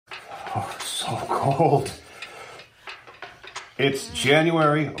Oh, so cold. It's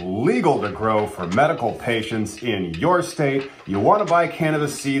January, legal to grow for medical patients in your state. You want to buy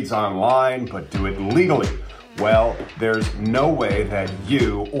cannabis seeds online, but do it legally. Well, there's no way that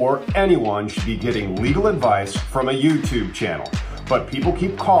you or anyone should be getting legal advice from a YouTube channel. But people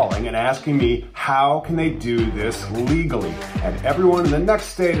keep calling and asking me, how can they do this legally? And everyone in the next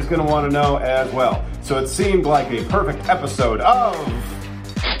state is going to want to know as well. So it seemed like a perfect episode of...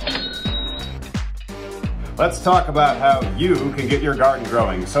 Let's talk about how you can get your garden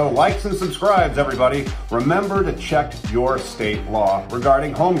growing. So likes and subscribes, everybody. Remember to check your state law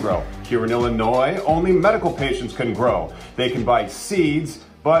regarding home grow. Here in Illinois, only medical patients can grow. They can buy seeds,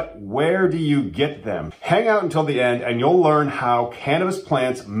 but where do you get them? Hang out until the end and you'll learn how cannabis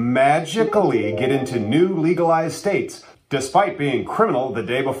plants magically get into new legalized states, despite being criminal the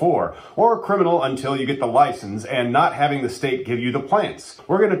day before, or criminal until you get the license and not having the state give you the plants.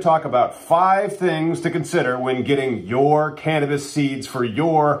 We're going to talk about 5 things to consider when getting your cannabis seeds for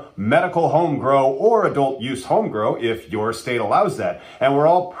your medical home grow or adult use home grow if your state allows that. And we're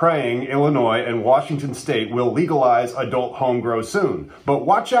all praying Illinois and Washington state will legalize adult home grow soon. But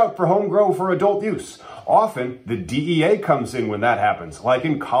watch out for home grow for adult use. Often, the DEA comes in when that happens, like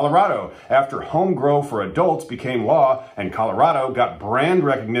in Colorado, after home grow for adults became law, and Colorado got brand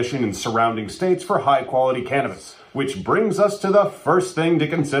recognition in surrounding states for high-quality cannabis. Which brings us to the first thing to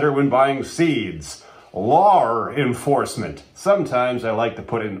consider when buying seeds. Law enforcement. Sometimes I like to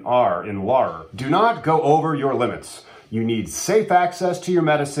put an R in LAR. Do not go over your limits. You need safe access to your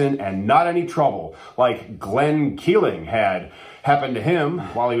medicine and not any trouble, like Glenn Keeling had happened to him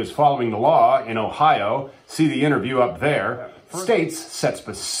while he was following the law in Ohio. See the interview up there. States set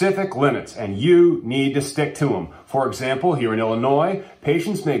specific limits and you need to stick to them. For example, here in Illinois,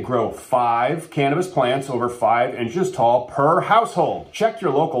 patients may grow 5 cannabis plants over 5 inches tall per household. Check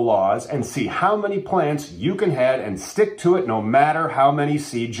your local laws and see how many plants you can have and stick to it no matter how many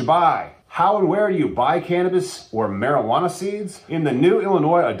seeds you buy. How and where do you buy cannabis or marijuana seeds? In the new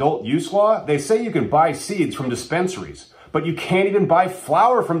Illinois adult use law, they say you can buy seeds from dispensaries. But you can't even buy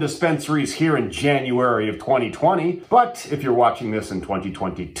flower from dispensaries here in January of 2020. But if you're watching this in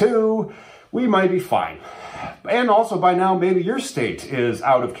 2022, we might be fine. And also by now, maybe your state is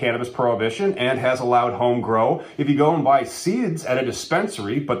out of cannabis prohibition and has allowed home grow. If you go and buy seeds at a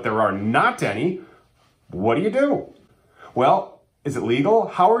dispensary, but there are not any, what do? Well, is it legal?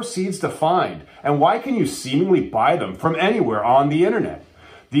 How are seeds defined? And why can you seemingly buy them from anywhere on the internet?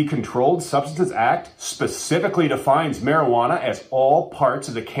 The Controlled Substances Act specifically defines marijuana as all parts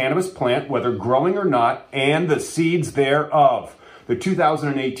of the cannabis plant, whether growing or not, and the seeds thereof. The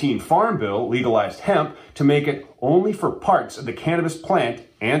 2018 Farm Bill legalized hemp to make it only for parts of the cannabis plant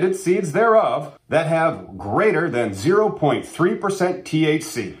and its seeds thereof that have greater than 0.3%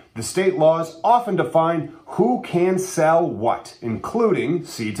 THC. The state laws often define who can sell what, including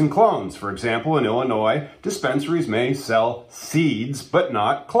seeds and clones. For example, in Illinois, dispensaries may sell seeds but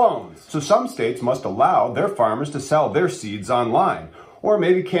not clones. So some states must allow their farmers to sell their seeds online. Or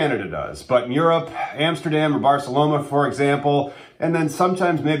maybe Canada does. But in Europe, Amsterdam or Barcelona, for example, and then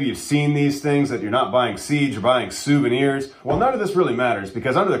sometimes maybe you've seen these things that you're not buying seeds, you're buying souvenirs. Well, none of this really matters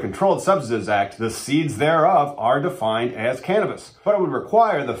because under the Controlled Substances Act, the seeds thereof are defined as cannabis. But it would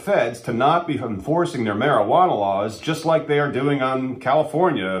require the feds to not be enforcing their marijuana laws just like they are doing on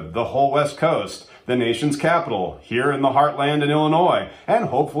California, the whole West Coast, the nation's capital, here in the heartland in Illinois, and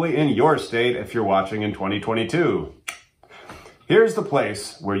hopefully in your state if you're watching in 2022. Here's the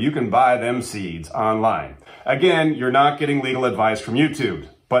place where you can buy them seeds online. Again, you're not getting legal advice from YouTube,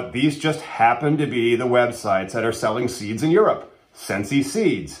 but these just happen to be the websites that are selling seeds in Europe. Sensi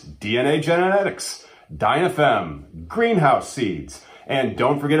Seeds, DNA Genetics, Dynafem, Greenhouse Seeds, and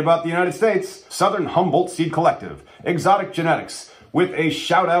don't forget about the United States, Southern Humboldt Seed Collective, Exotic Genetics, with a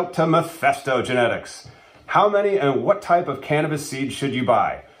shout out to Mephisto Genetics. How many and what type of cannabis seeds should you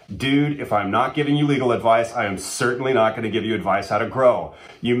buy? Dude, if I'm not giving you legal advice, I am certainly not going to give you advice how to grow.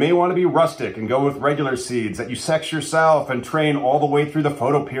 You may want to be rustic and go with regular seeds that you sex yourself and train all the way through the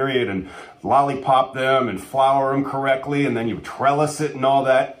photo period and lollipop them and flower them correctly and then you trellis it and all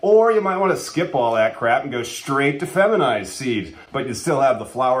that. Or you might want to skip all that crap and go straight to feminized seeds. But you'd still have the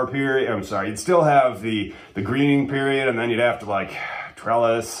flower period, you'd still have the greening period and then you'd have to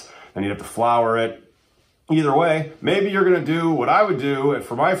trellis, then you'd have to flower it. Either way, maybe you're going to do what I would do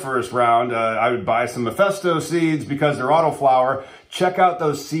for my first round. I would buy some Mephisto seeds because they're autoflower. Check out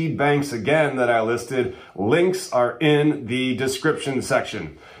those seed banks again that I listed. Links are in the description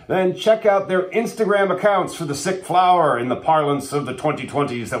section. Then check out their Instagram accounts for the sick flower in the parlance of the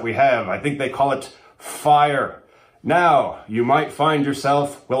 2020s that we have. I think they call it fire. Now, you might find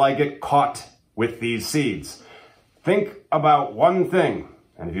yourself, will I get caught with these seeds? Think about one thing,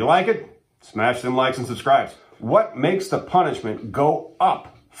 and if you like it, smash them likes and subscribes. What makes the punishment go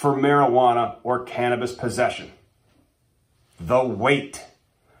up for marijuana or cannabis possession? The weight.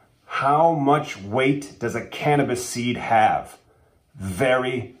 How much weight does a cannabis seed have?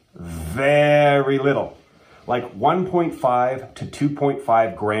 Very, very little. Like 1.5 to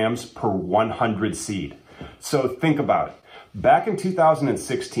 2.5 grams per 100 seed. So think about it. Back in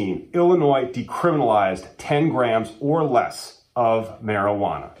 2016, Illinois decriminalized 10 grams or less of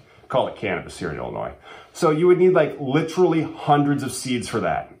marijuana. Call it cannabis here in Illinois. So you would need like literally hundreds of seeds for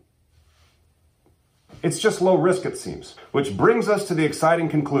that. It's just low risk, it seems. Which brings us to the exciting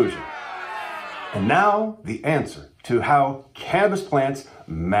conclusion. And now, the answer to how cannabis plants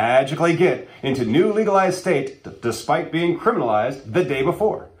magically get into new legalized state despite being criminalized the day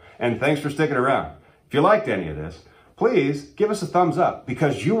before. And thanks for sticking around. If you liked any of this, please give us a thumbs up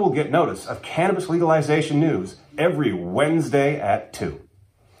because you will get notice of cannabis legalization news every Wednesday at 2.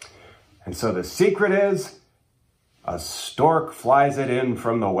 And so the secret is, a stork flies it in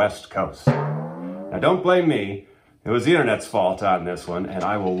from the West Coast. Now don't blame me, it was the internet's fault on this one, and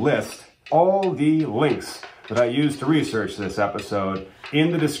I will list all the links that I used to research this episode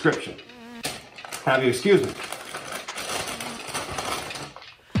in the description. Now if you excuse me,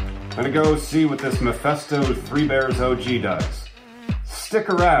 I'm gonna go see what this Mephisto 3 Bears OG does. Stick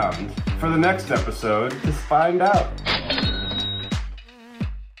around for the next episode to find out.